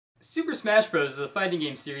Super Smash Bros. Is a fighting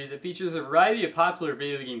game series that features a variety of popular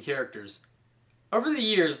video game characters. Over the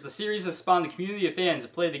years, the series has spawned a community of fans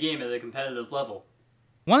that play the game at a competitive level.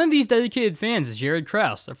 One of these dedicated fans is Jared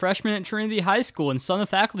Kraus, a freshman at Trinity High School and son of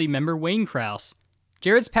faculty member Wayne Kraus.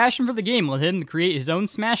 Jared's passion for the game led him to create his own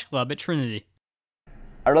Smash Club at Trinity.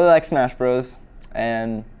 I really like Smash Bros.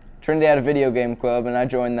 And Trinity had a video game club, and I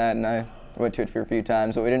joined that, and I went to it for a few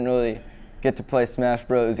times, but we didn't really get to play Smash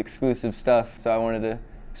Bros. Exclusive stuff, so I wanted to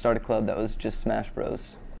start a club that was just Smash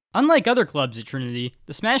Bros. Unlike other clubs at Trinity,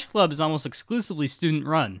 the Smash Club is almost exclusively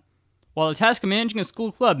student-run. While the task of managing a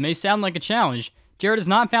school club may sound like a challenge, Jared has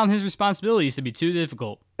not found his responsibilities to be too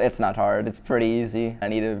difficult. It's not hard, it's pretty easy. I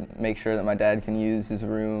need to make sure that my dad can use his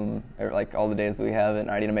room, like all the days that we have it,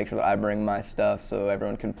 and I need to make sure that I bring my stuff so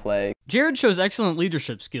everyone can play. Jared shows excellent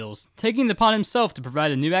leadership skills, taking it upon himself to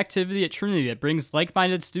provide a new activity at Trinity that brings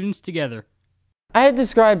like-minded students together. I'd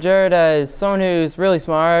describe Jared as someone who's really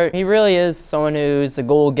smart. He really is someone who's a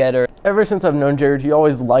goal-getter. Ever since I've known Jared, he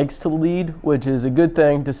always likes to lead, which is a good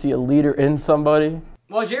thing to see a leader in somebody.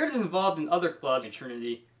 While Jared is involved in other clubs at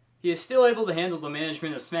Trinity, he is still able to handle the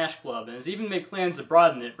management of Smash Club and has even made plans to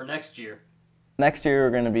broaden it for next year. Next year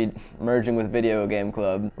we're going to be merging with Video Game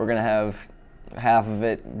Club. We're going to have half of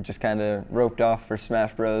it just kind of roped off for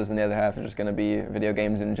Smash Bros. And the other half is just going to be video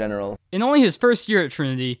games in general. In only his first year at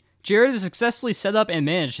Trinity, Jared has successfully set up and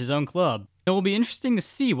managed his own club. It will be interesting to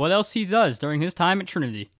see what else he does during his time at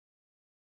Trinity.